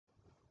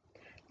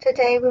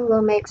Today we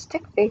will make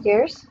stick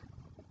figures.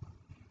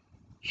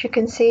 As you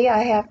can see,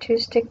 I have 2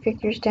 stick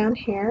figures down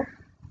here.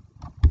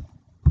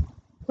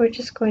 We're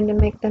just going to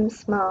make them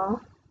small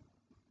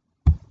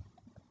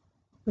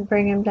and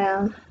bring them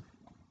down.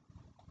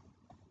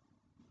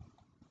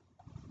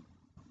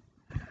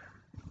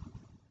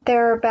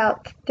 There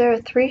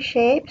are 3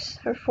 shapes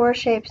or 4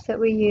 shapes that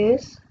we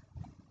use.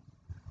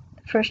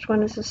 The first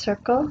one is a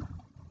circle.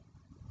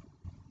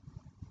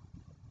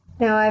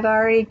 Now I've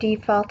already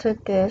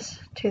defaulted this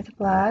to the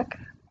black.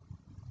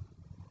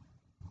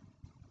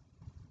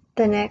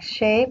 The next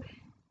shape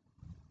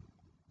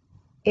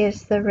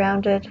is the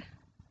rounded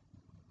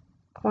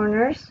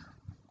corners,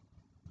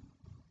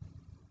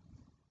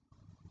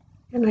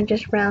 and I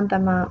just round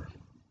them up.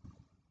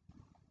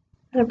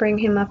 I'm going to bring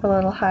him up a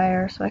little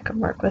higher so I can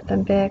work with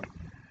them big.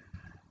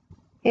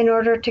 In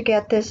order to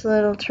get this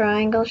little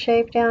triangle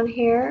shape down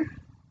here,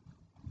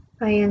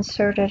 I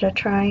inserted a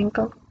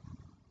triangle.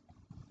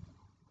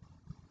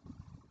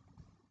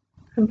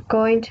 I'm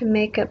going to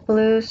make it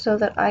blue so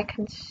that I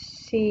can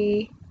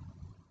see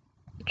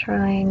the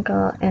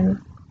triangle and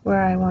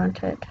where I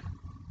want it.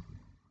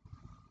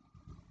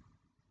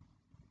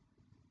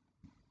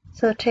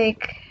 So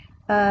take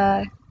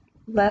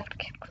left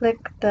click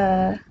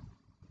the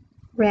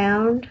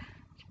round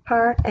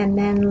part and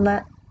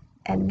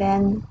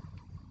then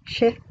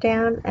shift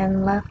down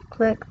and left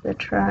click the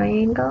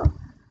triangle.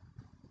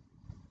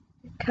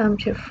 Come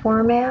to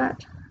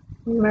format,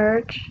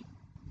 merge.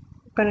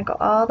 I'm going to go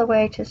all the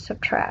way to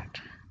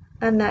subtract,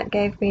 and that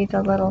gave me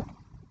the little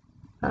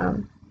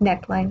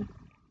neckline.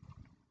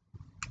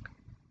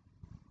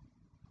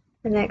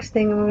 The next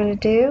thing we're going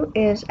to do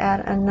is add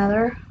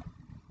another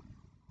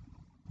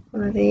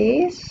one of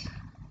these.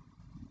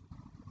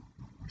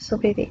 This will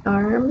be the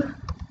arm.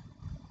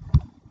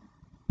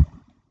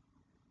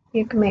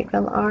 You can make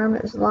the arm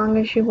as long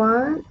as you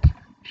want,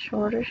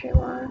 short as you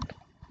want.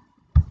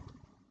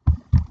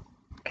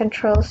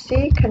 Control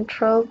C,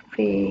 Control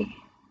V.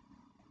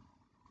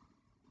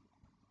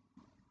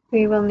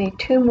 We will need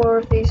 2 more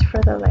of these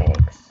for the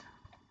legs.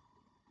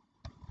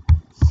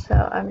 So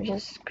I'm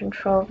just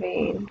Control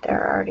V,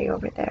 they're already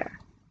over there.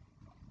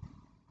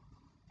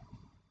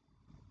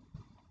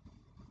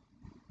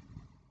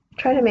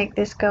 Try to make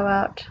this go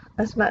out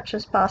as much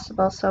as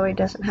possible so he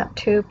doesn't have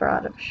too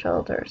broad of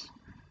shoulders.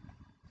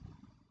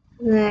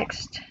 The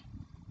next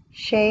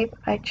shape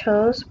I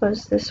chose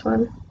was this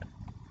one,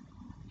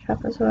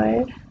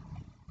 trapezoid.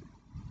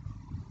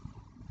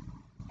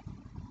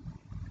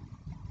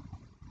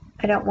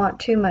 I don't want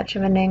too much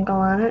of an angle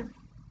on it.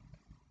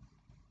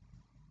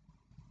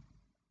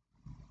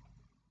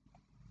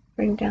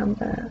 Bring down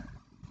the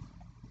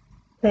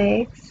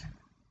legs.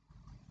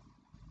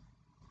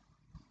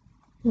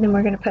 And then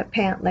we're going to put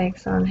pant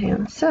legs on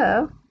him.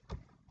 So,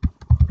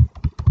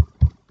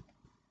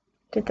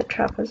 did the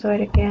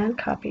trapezoid again,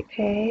 copy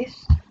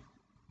paste.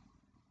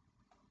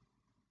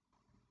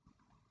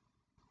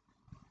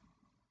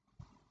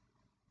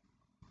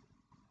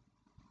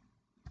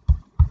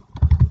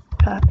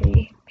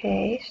 Copy,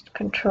 paste,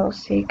 Control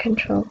C,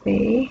 Control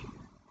V.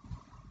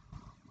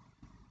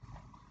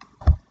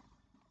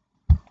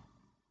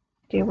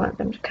 Do you want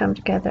them to come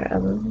together a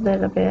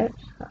little bit?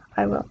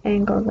 I will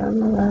angle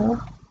them a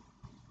little.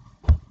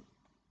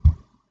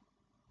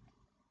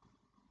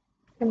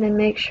 And then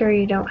make sure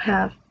you don't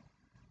have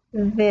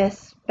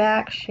this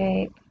back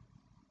shape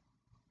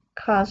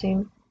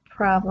causing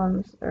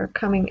problems or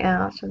coming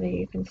out so that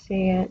you can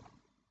see it.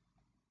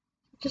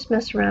 Just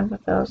mess around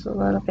with those a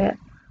little bit.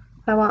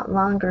 I want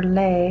longer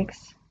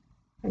legs,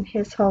 and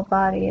his whole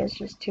body is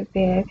just too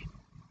big.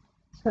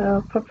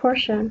 So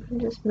proportion,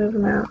 just move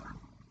them out.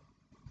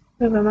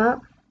 Move them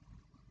up.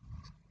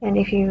 And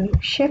if you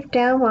shift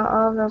down while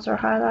all of those are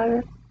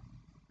highlighted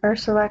or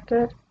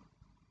selected,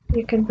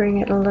 you can bring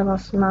it a little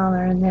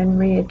smaller and then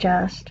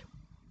readjust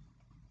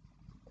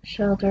the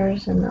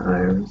shoulders and the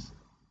arms.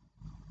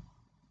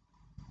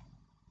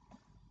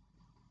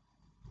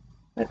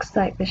 Looks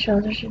like the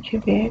shoulders are too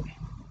big.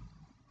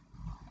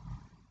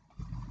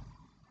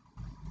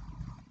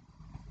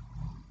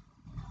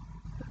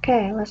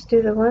 Okay, let's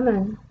do the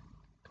woman.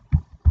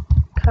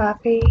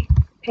 Copy,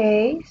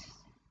 paste.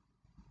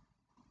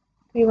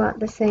 We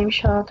want the same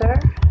shoulder.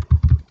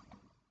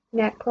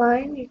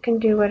 Neckline, you can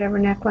do whatever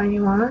neckline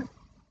you want.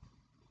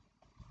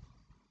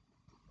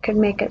 Could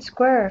make it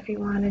square if you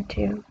wanted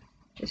to.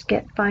 Just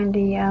find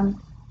the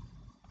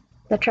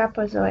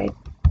trapezoid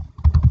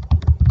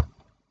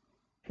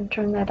and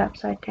turn that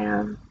upside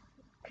down.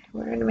 Okay,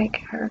 we're going to make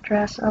her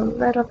dress a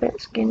little bit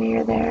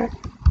skinnier there.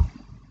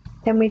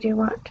 Then we do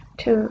want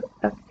 2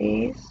 of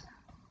these.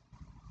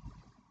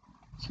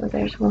 So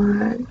there's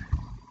 1.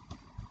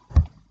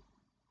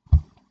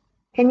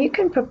 And you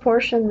can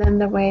proportion them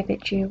the way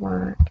that you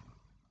want.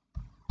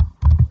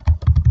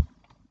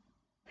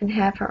 And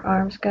have her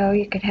arms go.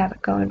 You could have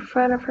it go in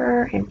front of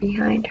her and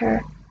behind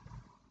her.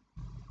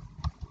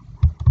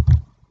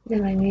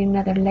 Then I need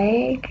another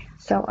leg.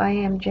 So I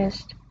am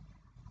just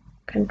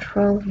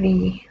Control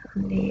V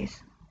on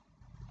these.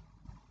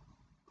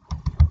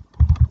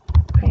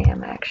 I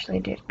am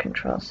actually did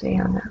Control-C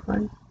on that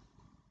one.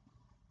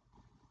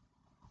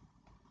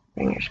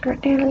 Bring your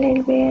skirt down a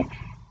little bit.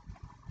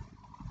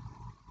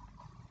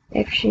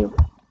 I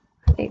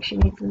think she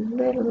needs a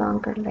little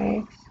longer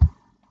legs.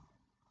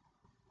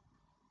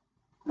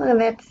 Well,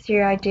 that's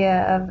your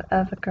idea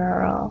of a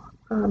girl,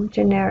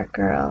 generic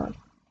girl.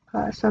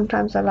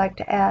 Sometimes I like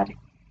to add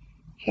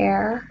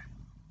hair.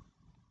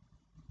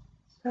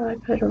 So I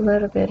put a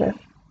little bit of,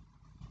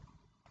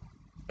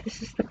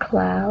 this is the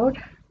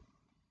cloud.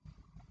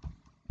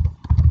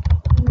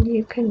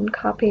 You can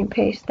copy and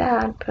paste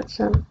that and put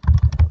some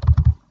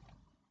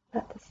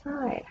at the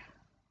side.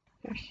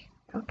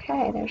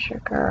 Okay, there's your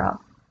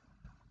girl.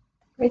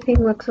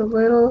 Everything looks a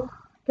little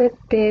bit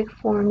big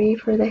for me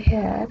for the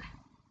head.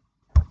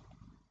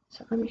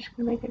 So I'm just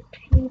going to make it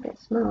a teeny bit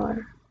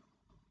smaller.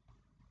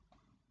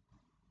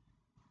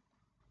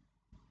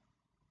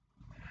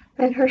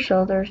 And her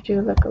shoulders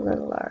do look a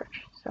little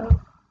large, so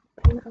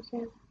bring those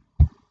in.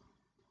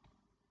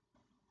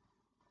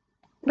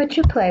 But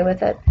you play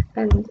with it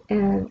and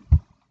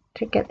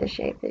to get the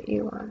shape that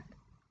you want.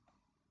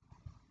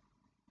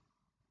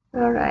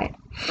 Alright,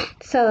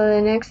 so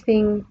the next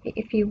thing,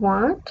 if you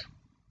want,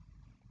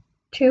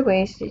 two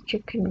ways that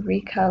you can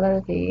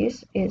recolor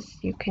these is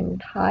you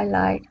can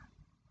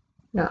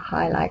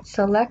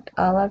select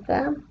all of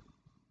them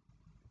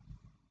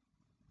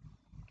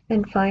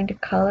and find a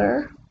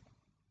color.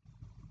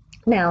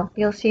 Now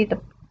you'll see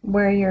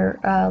where your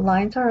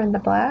lines are in the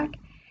black.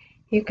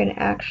 You can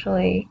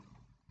actually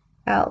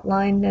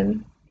outline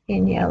them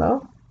in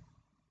yellow.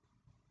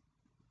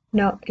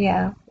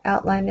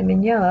 Outline them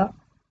in yellow.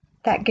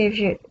 That gives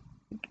you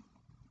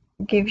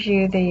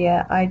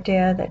the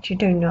idea that you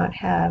do not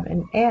have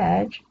an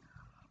edge.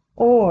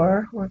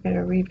 Or we're going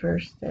to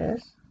reverse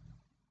this.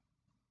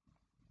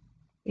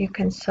 You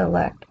can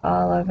select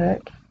all of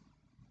it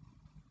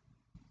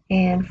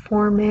and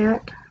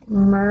format,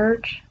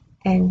 merge,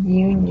 and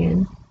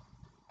union.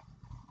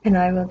 And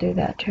I will do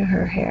that to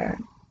her hair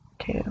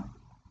too.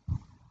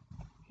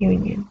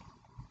 Union.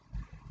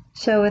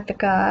 So with the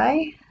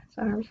guy, his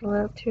arm's a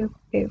little too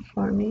big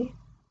for me.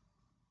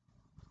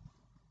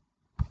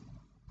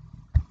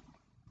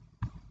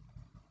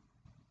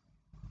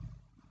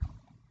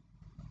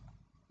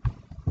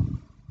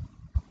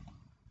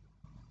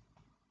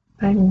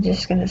 I'm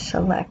just going to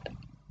select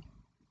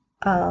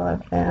all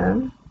of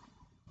them,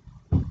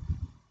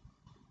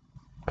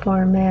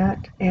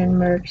 format, and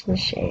merge the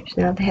shapes.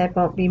 Now the head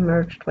won't be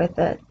merged with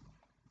it,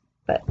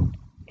 but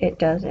it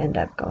does end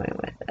up going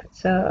with it.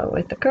 So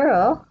with the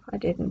girl, I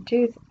didn't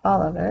do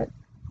all of it,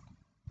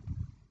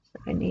 so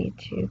I need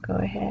to go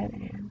ahead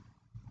and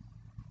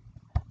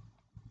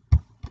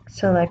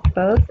select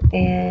both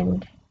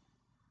and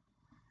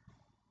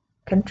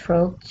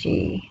Control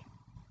G.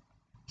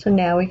 So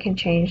now we can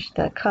change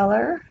the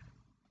color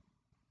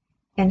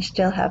and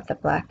still have the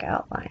black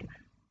outline.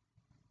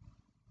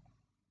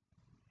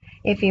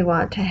 If you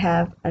want to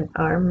have an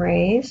arm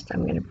raised,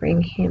 I'm going to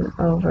bring him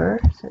over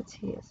since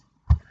he is.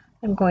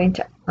 I'm going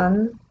to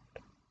ungroup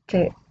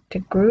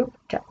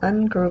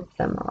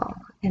them all,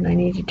 and I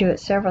need to do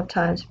it several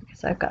times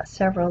because I've got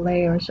several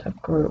layers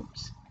of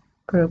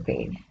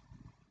grouping.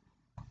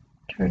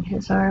 Turn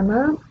his arm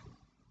up.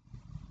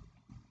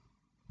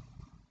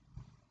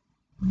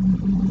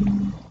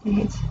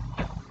 You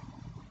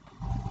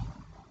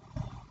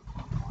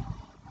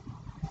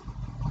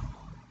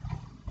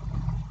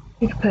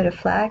can put a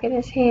flag in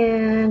his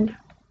hand,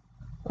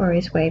 or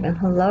he's waving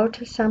hello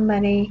to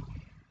somebody.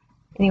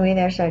 Anyway,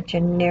 there's our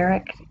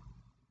generic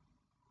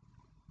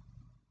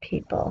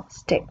people,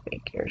 stick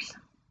figures.